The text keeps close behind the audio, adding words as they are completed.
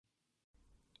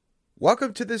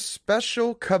Welcome to this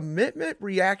special commitment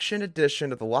reaction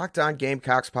edition of the Locked On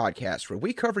Gamecocks podcast, where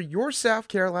we cover your South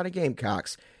Carolina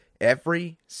Gamecocks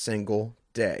every single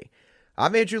day.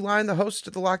 I'm Andrew Lyon, the host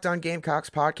of the Locked On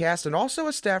Gamecocks podcast, and also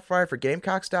a staff writer for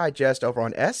Gamecocks Digest over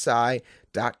on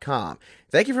SI.com.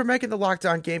 Thank you for making the Locked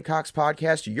On Gamecocks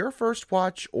podcast your first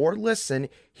watch or listen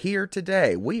here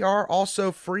today. We are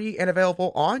also free and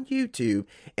available on YouTube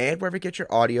and wherever you get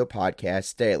your audio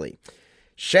podcasts daily.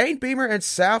 Shane Beamer and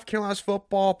South Carolina's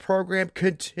football program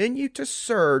continue to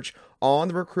surge on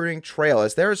the recruiting trail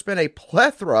as there has been a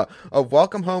plethora of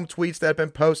welcome home tweets that have been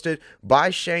posted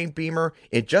by Shane Beamer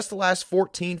in just the last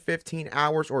 15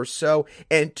 hours or so,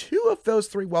 and two of those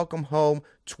three welcome home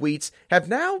tweets have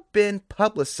now been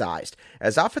publicized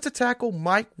as offensive tackle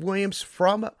Mike Williams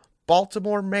from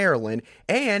Baltimore, Maryland,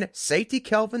 and safety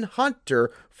Kelvin Hunter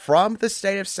from the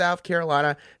state of South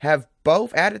Carolina have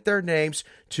both added their names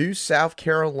to South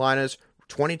Carolina's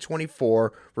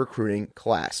 2024 recruiting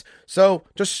class. So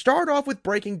to start off with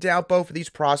breaking down both of these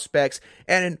prospects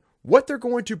and what they're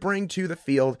going to bring to the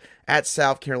field at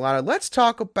South Carolina, let's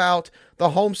talk about the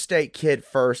home state kid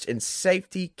first in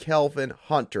safety Kelvin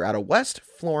Hunter out of West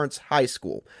Florence High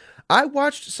School. I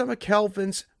watched some of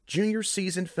Kelvin's junior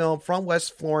season film from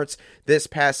West Florence this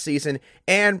past season,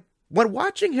 and when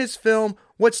watching his film,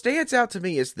 what stands out to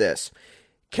me is this.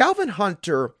 Kelvin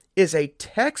Hunter is a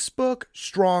textbook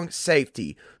strong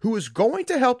safety who is going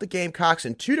to help the Gamecocks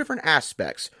in two different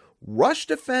aspects, rush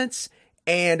defense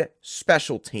and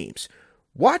special teams.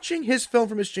 Watching his film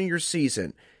from his junior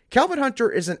season, Kelvin Hunter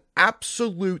is an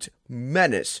absolute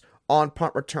menace on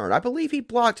punt return. I believe he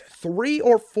blocked 3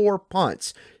 or 4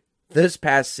 punts this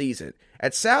past season.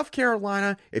 At South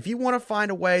Carolina, if you want to find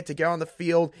a way to get on the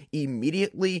field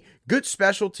immediately, good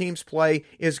special teams play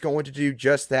is going to do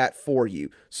just that for you.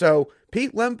 So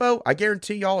Pete Lembo, I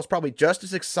guarantee y'all, is probably just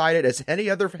as excited as any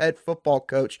other head football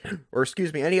coach,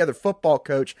 any other football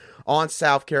coach on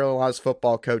South Carolina's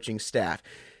football coaching staff.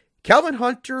 Kelvin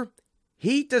Hunter,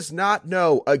 he does not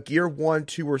know a gear 1,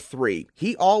 2, or 3.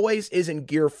 He always is in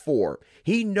gear 4.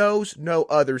 He knows no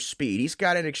other speed. He's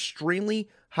got an extremely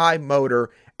high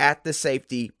motor at the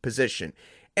safety position.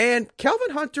 And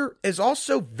Kelvin Hunter is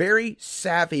also very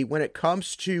savvy when it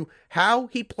comes to how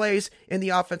he plays in the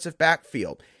offensive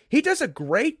backfield. He does a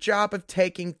great job of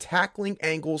taking tackling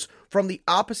angles from the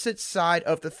opposite side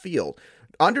of the field,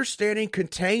 understanding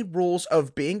contained rules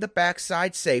of being the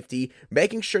backside safety,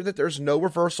 making sure that there's no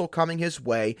reversal coming his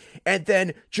way, and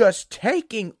then just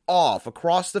taking off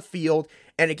across the field,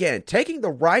 and again, taking the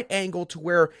right angle to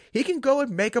where he can go and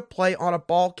make a play on a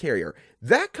ball carrier.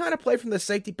 That kind of play from the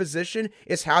safety position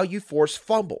is how you force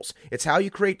fumbles. It's how you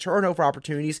create turnover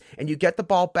opportunities, and you get the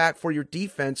ball back for your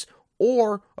defense,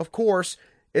 or, of course,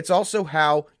 it's also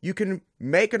how you can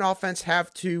make an offense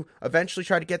have to eventually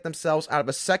try to get themselves out of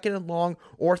a 2nd and long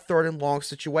or 3rd and long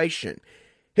situation.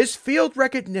 His field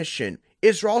recognition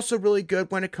is also really good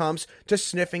when it comes to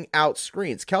sniffing out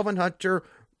screens. Kelvin Hunter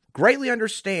greatly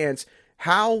understands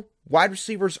how wide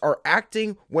receivers are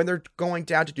acting when they're going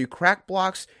down to do crack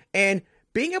blocks, and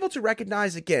being able to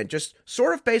recognize, again, just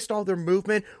sort of based on their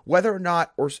movement, whether or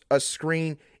not a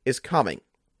screen is coming.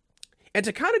 And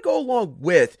to kind of go along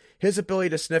with his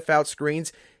ability to sniff out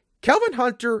screens, Kelvin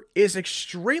Hunter is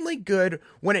extremely good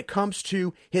when it comes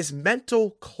to his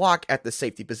mental clock at the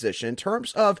safety position in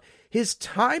terms of his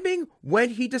timing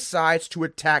when he decides to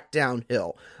attack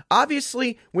downhill.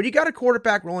 Obviously, when you got a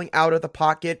quarterback rolling out of the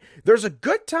pocket, there's a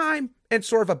good time and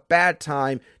sort of a bad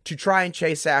time to try and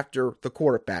chase after the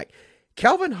quarterback.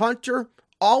 Kelvin Hunter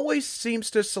always seems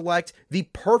to select the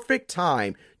perfect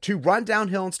time to run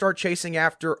downhill and start chasing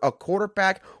after a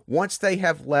quarterback once they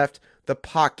have left the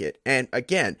pocket. And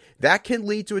again, that can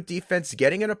lead to a defense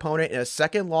getting an opponent in a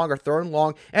 2nd long or 3rd and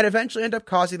long and eventually end up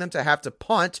causing them to have to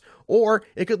punt, or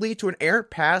it could lead to an errant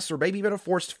pass or maybe even a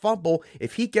forced fumble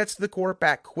if he gets to the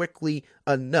quarterback quickly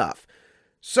enough.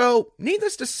 So,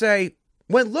 needless to say,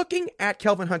 when looking at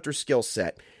Kelvin Hunter's skill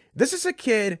set, this is a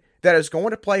kid that is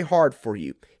going to play hard for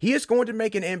you. He is going to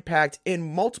make an impact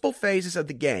in multiple phases of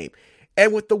the game.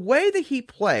 And with the way that he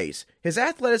plays, his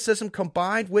athleticism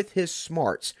combined with his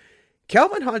smarts,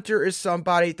 Kelvin Hunter is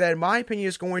somebody that, in my opinion,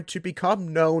 is going to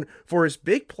become known for his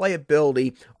big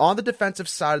playability on the defensive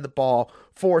side of the ball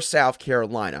for South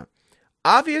Carolina.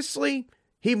 Obviously,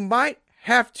 he might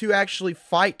have to actually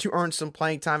fight to earn some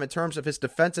playing time in terms of his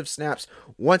defensive snaps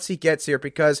once he gets here,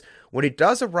 because when he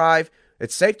does arrive,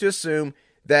 it's safe to assume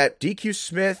that DQ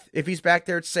Smith, if he's back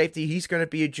there at safety, he's going to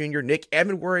be a junior. Nick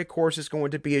Emenwary, of course, is going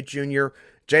to be a junior.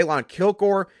 Jalen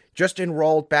Kilgore just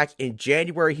enrolled back in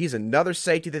January. He's another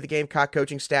safety that the Gamecock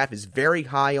coaching staff is very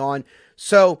high on.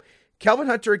 So Kelvin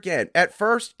Hunter, again, at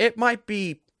first, it might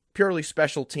be purely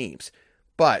special teams,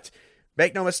 but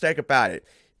make no mistake about it.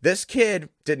 This kid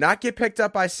did not get picked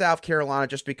up by South Carolina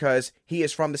just because he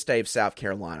is from the state of South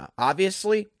Carolina.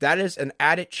 Obviously, that is an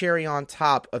added cherry on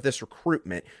top of this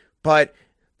recruitment, but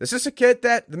this is a kid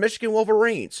that the Michigan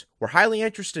Wolverines were highly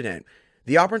interested in.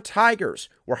 The Auburn Tigers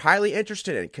were highly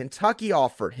interested in. Kentucky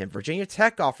offered him. Virginia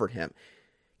Tech offered him.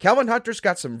 Kelvin Hunter's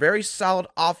got some very solid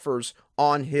offers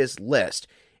on his list.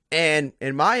 And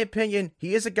in my opinion,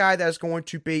 he is a guy that is going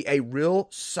to be a real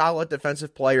solid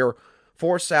defensive player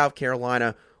for South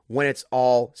Carolina when it's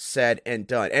all said and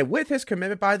done. And with his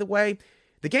commitment, by the way,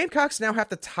 the Gamecocks now have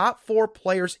the top 4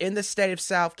 players in the state of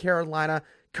South Carolina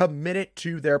committed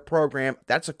to their program.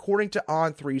 That's according to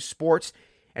On3 Sports.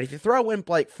 And if you throw in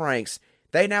Blake Franks,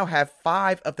 they now have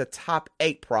 5 of the top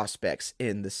 8 prospects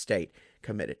in the state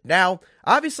committed. Now,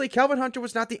 obviously, Kelvin Hunter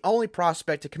was not the only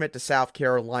prospect to commit to South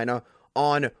Carolina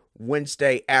on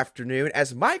Wednesday afternoon,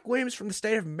 as Mike Williams from the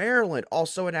state of Maryland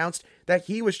also announced that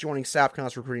he was joining South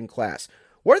Carolina's recruiting class.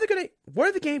 What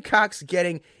are the Gamecocks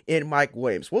getting in Mike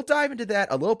Williams? We'll dive into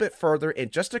that a little bit further in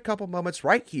just a couple moments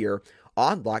right here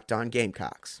on Locked On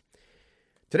Gamecocks.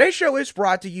 Today's show is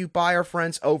brought to you by our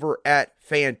friends over at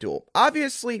FanDuel.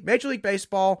 Obviously, Major League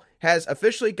Baseball has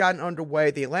officially gotten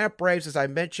underway. The Atlanta Braves, as I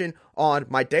mentioned on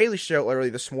my daily show earlier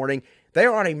this morning, they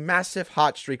are on a massive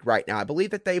hot streak right now. I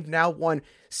believe that they've now won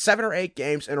 7 or 8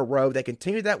 games in a row. They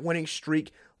continued that winning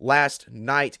streak last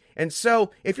night. And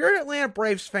so, if you're an Atlanta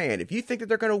Braves fan, if you think that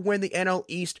they're going to win the NL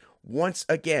East once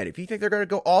again, if you think they're going to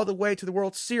go all the way to the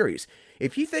World Series,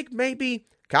 if you think maybe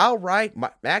Kyle Wright,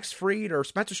 Max Fried, or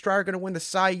Spencer Strider are going to win the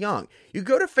Cy Young, you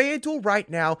go to FanDuel right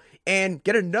now and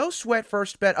get a no-sweat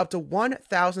first bet up to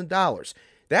 $1,000.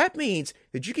 That means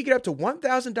that you can get up to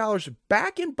 $1,000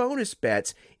 back in bonus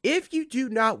bets if you do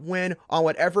not win on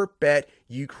whatever bet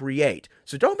you create.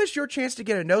 So don't miss your chance to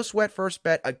get a no-sweat first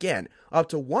bet again, up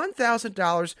to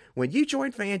 $1,000 when you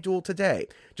join FanDuel today.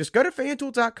 Just go to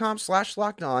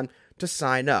FanDuel.com/lockedon to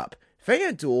sign up.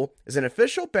 FanDuel is an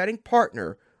official betting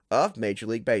partner of Major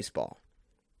League Baseball.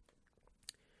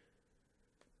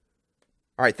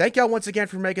 All right, thank y'all once again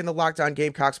for making the Locked On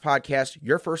Gamecocks podcast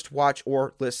your first watch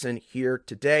or listen here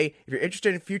today. If you're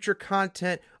interested in future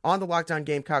content on the Locked On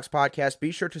Gamecocks podcast, be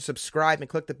sure to subscribe and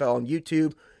click the bell on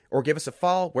YouTube or give us a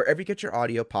follow wherever you get your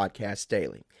audio podcasts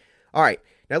daily. All right,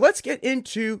 now let's get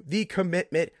into the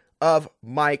commitment of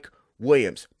Mike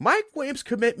Williams. Mike Williams'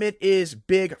 commitment is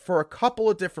big for a couple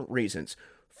of different reasons.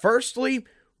 Firstly,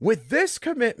 with this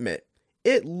commitment,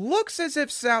 it looks as if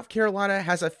South Carolina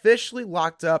has officially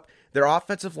locked up their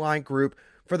offensive line group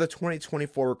for the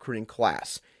 2024 recruiting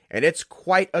class. And it's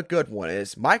quite a good one,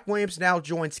 as Mike Williams now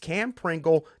joins Cam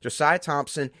Pringle, Josiah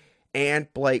Thompson,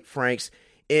 and Blake Franks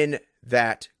in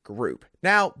that group.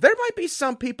 Now, there might be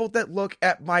some people that look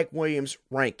at Mike Williams'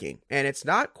 ranking, and it's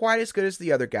not quite as good as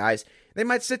the other guys. They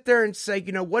might sit there and say,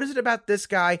 what is it about this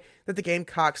guy that the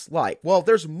Gamecocks like? Well,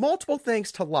 there's multiple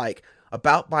things to like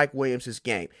about Mike Williams'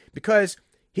 game, because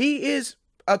he is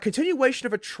a continuation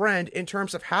of a trend in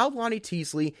terms of how Lonnie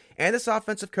Teasley and this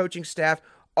offensive coaching staff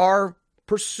are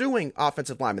pursuing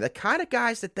offensive linemen, the kind of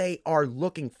guys that they are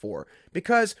looking for.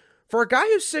 Because for a guy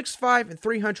who's 6'5" and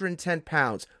 310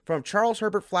 pounds from Charles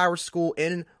Herbert Flowers School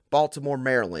in Baltimore,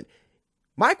 Maryland,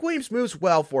 Mike Williams moves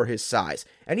well for his size,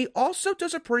 and he also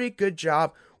does a pretty good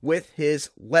job with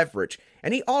his leverage,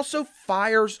 and he also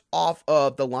fires off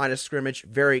of the line of scrimmage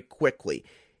very quickly.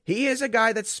 He is a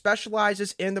guy that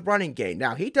specializes in the running game.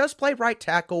 Now, he does play right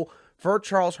tackle for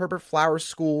Charles Herbert Flowers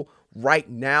School right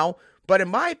now, but in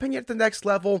my opinion, at the next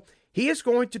level, he is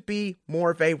going to be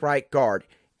more of a right guard.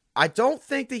 I don't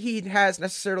think that he has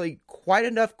necessarily quite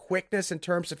enough quickness in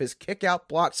terms of his kick-out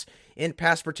blocks in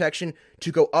pass protection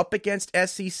to go up against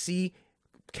SEC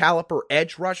caliber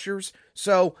edge rushers.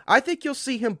 So I think you'll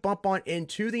see him bump on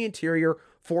into the interior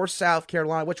for South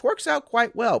Carolina, which works out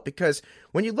quite well, because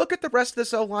when you look at the rest of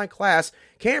this O-line class,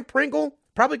 Cam Pringle,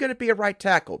 probably going to be a right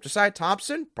tackle. Josiah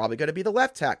Thompson, probably going to be the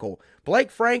left tackle.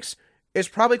 Blake Franks is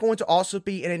probably going to also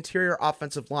be an interior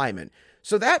offensive lineman.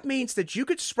 So that means that you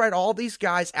could spread all these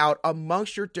guys out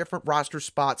amongst your different roster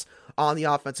spots on the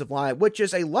offensive line, which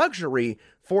is a luxury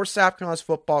for South Carolina's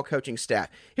football coaching staff.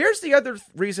 Here's the other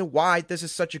reason why this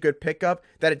is such a good pickup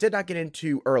that I did not get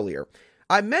into earlier.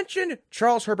 I mentioned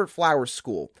Charles Herbert Flowers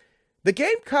School. The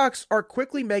Gamecocks are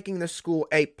quickly making this school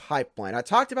a pipeline. I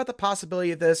talked about the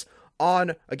possibility of this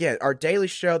on, again, our daily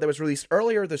show that was released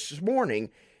earlier this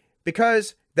morning,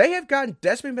 because they have gotten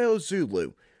Desmond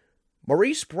Zulu,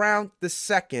 Maurice Brown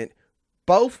II,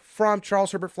 both from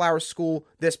Charles Herbert Flowers School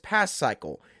this past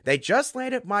cycle. They just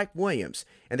landed Mike Williams,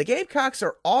 and the Gamecocks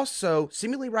are also,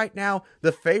 seemingly right now,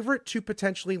 the favorite to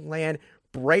potentially land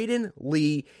Braden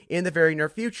Lee in the very near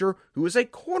future, who is a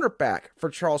cornerback for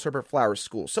Charles Herbert Flowers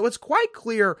School. So it's quite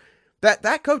clear that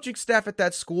that coaching staff at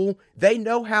that school, they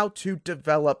know how to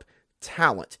develop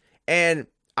talent. And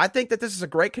I think that this is a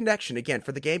great connection, again,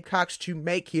 for the Gamecocks to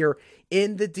make here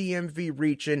in the DMV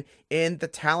region, in the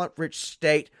talent-rich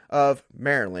state of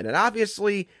Maryland. And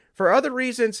obviously, for other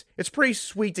reasons, it's pretty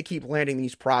sweet to keep landing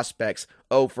these prospects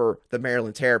over the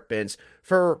Maryland Terrapins,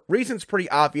 for reasons pretty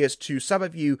obvious to some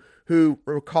of you who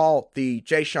recall the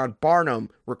Jayshon Barnum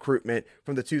recruitment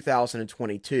from the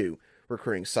 2022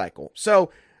 recruiting cycle. So,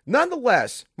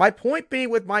 nonetheless, my point being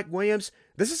with Mike Williams,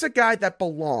 this is a guy that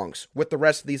belongs with the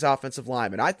rest of these offensive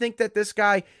linemen. I think that this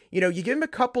guy, you give him a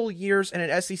couple years in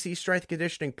an SEC strength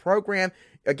conditioning program.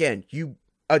 Again, you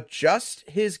adjust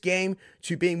his game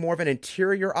to being more of an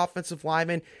interior offensive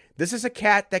lineman. This is a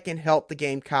cat that can help the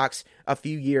Gamecocks a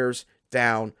few years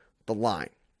down the line.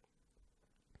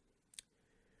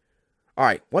 All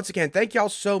right, once again, thank y'all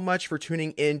so much for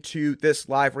tuning into this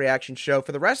live reaction show.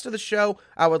 For the rest of the show,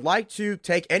 I would like to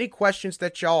take any questions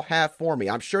that y'all have for me.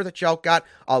 I'm sure that y'all got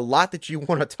a lot that you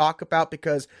want to talk about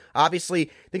because obviously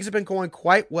things have been going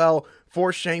quite well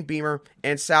for Shane Beamer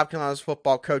and South Carolina's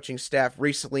football coaching staff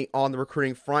recently on the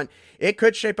recruiting front. It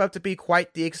could shape up to be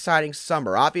quite the exciting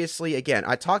summer. Obviously, again,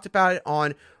 I talked about it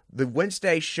on the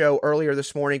Wednesday show earlier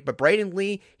this morning, but Braden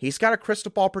Lee, he's got a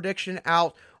crystal ball prediction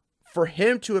out for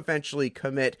him to eventually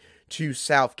commit to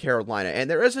South Carolina. And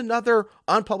there is another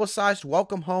unpublicized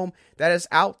welcome home that is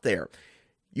out there.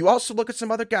 You also look at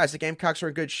some other guys the Gamecocks are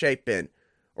in good shape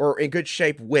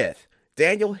with.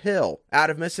 Daniel Hill out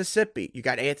of Mississippi. You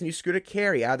got Anthony Scooter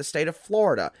Carey out of the state of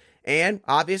Florida. And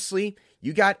obviously,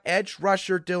 you got edge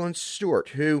rusher Dylan Stewart,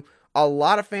 who a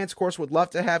lot of fans, of course, would love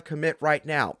to have commit right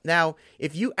now. Now,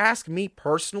 if you ask me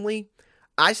personally,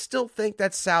 I still think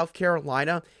that South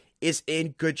Carolina is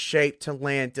in good shape to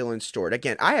land Dylan Stewart.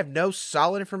 Again, I have no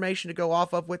solid information to go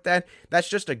off of with that. That's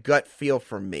just a gut feel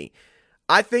from me.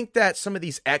 I think that some of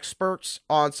these experts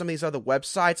on some of these other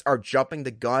websites are jumping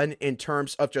the gun in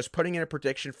terms of just putting in a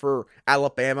prediction for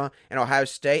Alabama and Ohio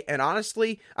State. And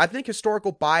honestly, I think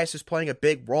historical bias is playing a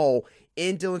big role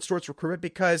in Dylan Stewart's recruitment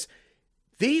because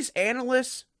these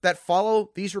analysts that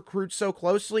follow these recruits so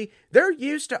closely, they're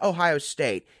used to Ohio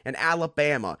State and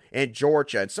Alabama and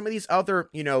Georgia and some of these other,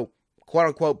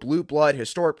 quote-unquote blue blood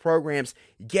historic programs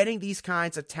getting these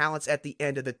kinds of talents at the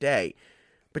end of the day.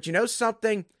 But you know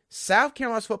something? South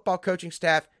Carolina's football coaching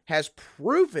staff has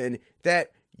proven that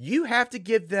you have to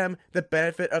give them the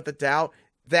benefit of the doubt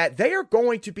that they are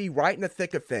going to be right in the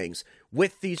thick of things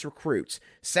with these recruits.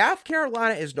 South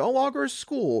Carolina is no longer a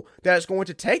school that is going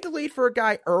to take the lead for a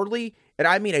guy early, and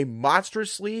I mean a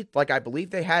monstrous lead, like I believe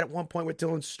they had at one point with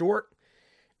Dylan Stewart,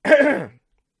 and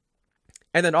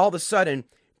then all of a sudden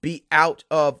be out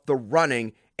of the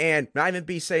running and not even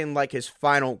be saying like his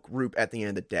final group at the end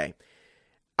of the day.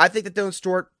 I think that Dylan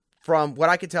Stewart, from what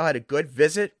I can tell, had a good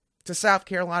visit to South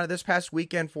Carolina this past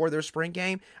weekend for their spring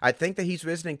game. I think that he's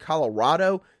visiting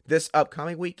Colorado this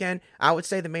upcoming weekend. I would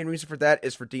say the main reason for that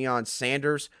is for Deion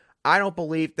Sanders. I don't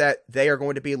believe that they are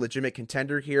going to be a legitimate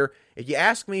contender here. If you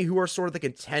ask me who are sort of the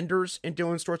contenders in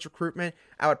Dylan Stewart's recruitment,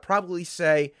 I would probably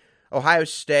say Ohio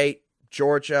State,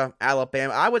 Georgia,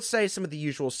 Alabama. I would say some of the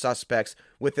usual suspects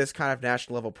with this kind of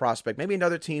national level prospect. Maybe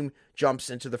another team jumps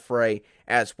into the fray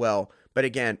as well. But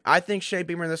again, I think Shane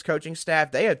Beamer and this coaching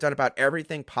staff, they have done about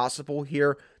everything possible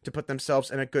here to put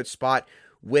themselves in a good spot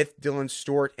with Dylan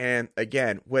Stewart. And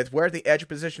again, with where the edge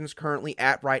position is currently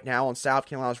at right now on South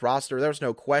Carolina's roster, there's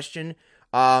no question.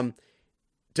 Dylan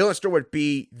Stewart would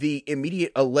be the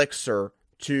immediate elixir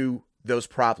to those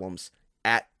problems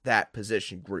at that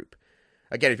position group.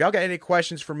 Again, if y'all got any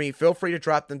questions for me, feel free to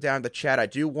drop them down in the chat. I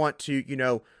do want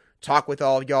to, talk with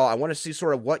all of y'all. I want to see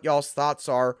sort of what y'all's thoughts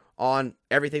are on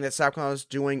everything that South Carolina is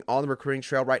doing on the recruiting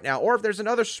trail right now, or if there's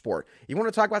another sport. You want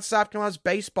to talk about South Carolina's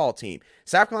baseball team.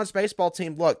 South Carolina's baseball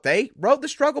team, look, they rode the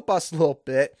struggle bus a little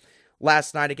bit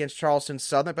last night against Charleston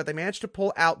Southern, but they managed to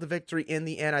pull out the victory in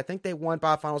the end. I think they won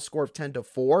by a final score of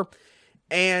 10-4.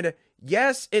 And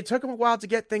yes, it took them a while to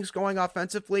get things going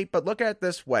offensively, but look at it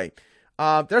this way.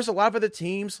 There's a lot of other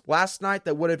teams last night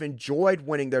that would have enjoyed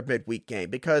winning their midweek game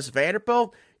because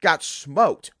Vanderbilt got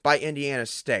smoked by Indiana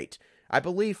State. I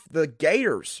believe the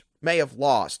Gators may have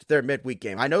lost their midweek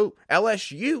game. I know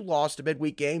LSU lost a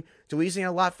midweek game to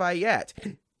Louisiana Lafayette.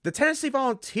 The Tennessee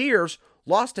Volunteers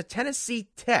lost to Tennessee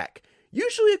Tech.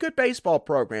 usually a good baseball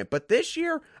program, but this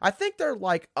year, I think they're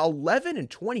like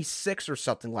 11-26 or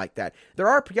something like that. Their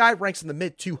RPI ranks in the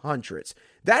mid-200s.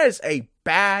 That is a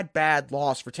bad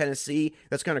loss for Tennessee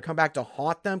that's going to come back to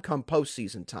haunt them come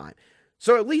postseason time.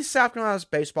 So at least South Carolina's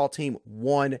baseball team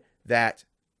won that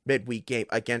midweek game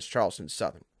against Charleston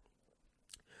Southern.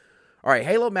 All right,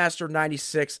 Halo Master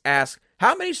 96 asks,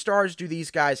 how many stars do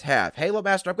these guys have? Halo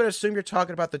Master, I'm going to assume you're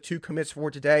talking about the 2 commits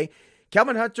for today.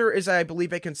 Kelvin Hunter is, I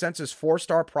believe, a consensus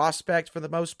 4-star prospect for the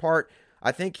most part.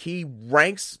 I think he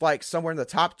ranks like somewhere in the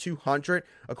top 200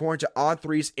 according to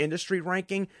On3's industry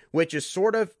ranking, which is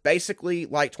sort of basically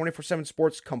like 24/7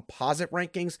 Sports composite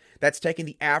rankings that's taking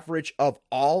the average of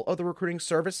all of the recruiting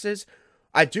services.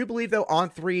 I do believe, though,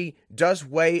 On3 does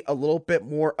weigh a little bit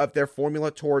more of their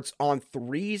formula towards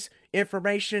On3's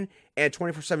information and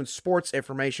 24/7 Sports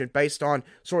information based on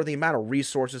sort of the amount of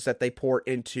resources that they pour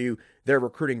into their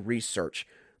recruiting research.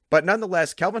 But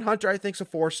nonetheless, Kelvin Hunter, I think, is a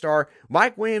 4-star.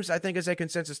 Mike Williams, I think, is a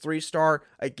consensus 3-star.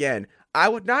 Again, I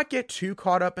would not get too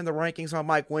caught up in the rankings on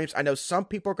Mike Williams. I know some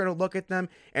people are going to look at them,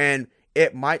 and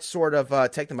it might sort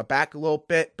of take them aback a little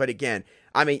bit. But again,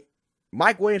 I mean,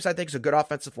 Mike Williams, I think, is a good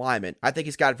offensive lineman. I think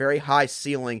he's got a very high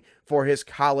ceiling for his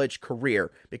college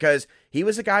career because he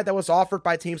was a guy that was offered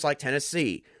by teams like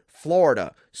Tennessee,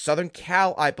 Florida, Southern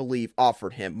Cal, I believe,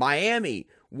 offered him. Miami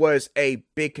was a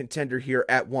big contender here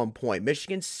at one point.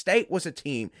 Michigan State was a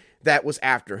team that was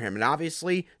after him. And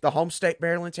obviously, the home state,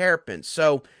 Maryland Terrapins.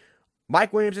 So,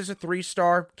 Mike Williams is a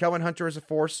 3-star. Kelvin Hunter is a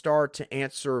 4-star to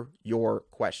answer your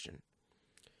question.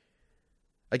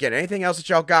 Again, anything else that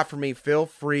y'all got for me, feel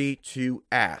free to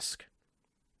ask.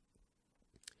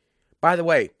 By the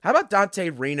way, how about Dante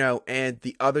Reno and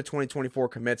the other 2024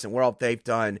 commits and what all they've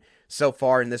done so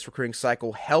far in this recruiting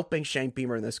cycle, helping Shane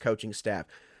Beamer and this coaching staff?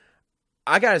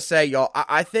 I got to say, y'all,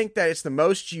 I think that it's the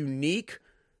most unique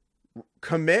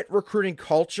commit recruiting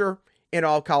culture in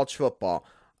all college football.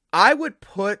 I would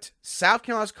put South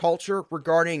Carolina's culture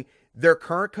regarding their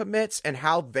current commits and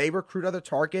how they recruit other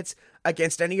targets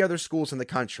against any other schools in the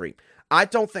country. I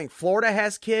don't think Florida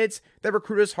has kids that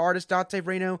recruit as hard as Dante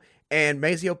Reno and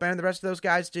Mazio Ben and the rest of those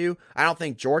guys do. I don't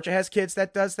think Georgia has kids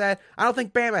that does that. I don't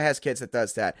think Bama has kids that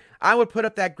does that. I would put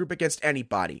up that group against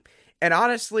anybody. And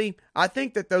honestly, I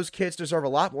think that those kids deserve a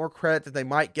lot more credit than they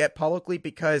might get publicly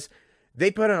because they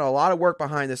put in a lot of work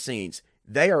behind the scenes.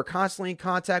 They are constantly in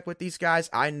contact with these guys.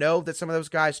 I know that some of those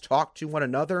guys talk to one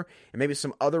another and maybe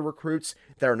some other recruits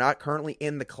that are not currently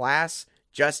in the class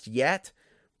just yet.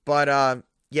 But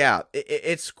yeah,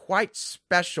 it's quite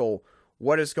special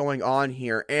what is going on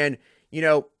here. And, you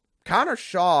know, Connor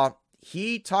Shaw,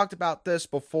 he talked about this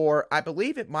before. I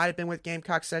believe it might have been with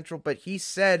Gamecock Central, but he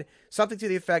said something to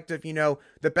the effect of, you know,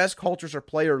 the best cultures are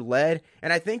player-led.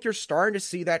 And I think you're starting to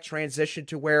see that transition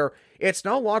to where it's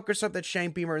no longer something that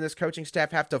Shane Beamer and this coaching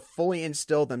staff have to fully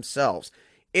instill themselves.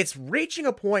 It's reaching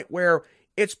a point where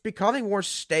it's becoming more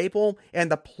stable and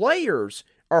the players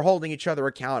are holding each other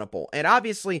accountable. And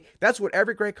obviously, that's what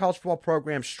every great college football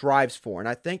program strives for. And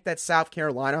I think that South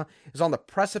Carolina is on the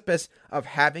precipice of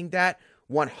having that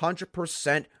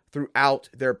 100% throughout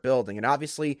their building. And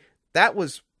obviously, that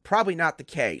was probably not the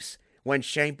case when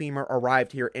Shane Beamer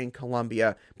arrived here in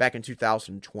Columbia back in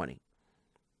 2020.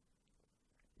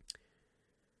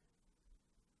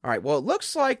 All right, well, it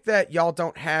looks like that y'all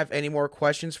don't have any more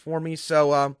questions for me.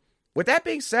 So, with that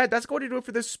being said, that's going to do it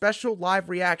for this special live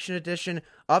reaction edition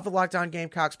of the Locked On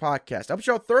Gamecocks podcast. I hope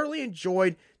y'all thoroughly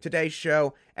enjoyed today's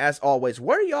show. As always,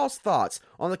 what are y'all's thoughts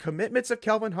on the commitments of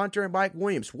Kelvin Hunter and Mike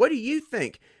Williams? What do you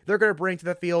think they're going to bring to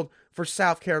the field for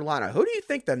South Carolina? Who do you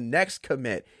think the next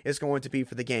commit is going to be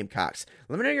for the Gamecocks?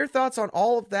 Let me know your thoughts on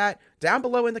all of that down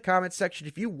below in the comments section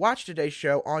if you watch today's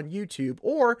show on YouTube,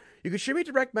 or you can shoot me a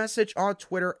direct message on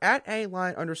Twitter at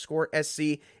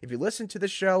 @aline_SC. If you listen to the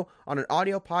show on an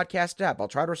audio podcast app, I'll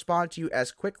try to respond to you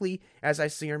as quickly as I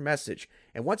see your message.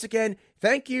 And once again,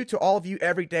 thank you to all of you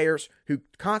everydayers who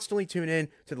constantly tune in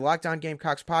to the Locked On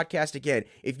Gamecocks podcast. Again,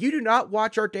 if you do not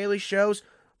watch our daily shows,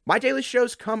 my daily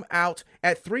shows come out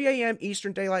at 3 a.m.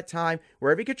 Eastern Daylight Time,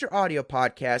 wherever you get your audio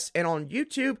podcasts. And on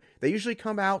YouTube, they usually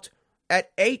come out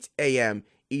at 8 a.m.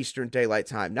 Eastern Daylight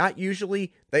Time. Not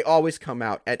usually, they always come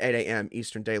out at 8 a.m.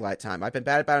 Eastern Daylight Time. I've been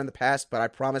bad about it in the past, but I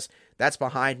promise that's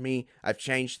behind me. I've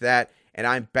changed that, and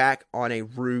I'm back on a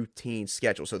routine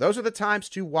schedule. So those are the times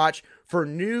to watch for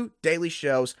new daily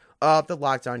shows of the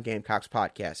Locked On Gamecocks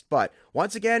podcast. But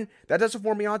once again, that does it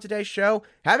for me on today's show.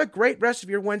 Have a great rest of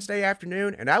your Wednesday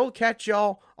afternoon, and I will catch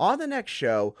y'all on the next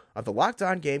show of the Locked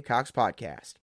On Gamecocks podcast.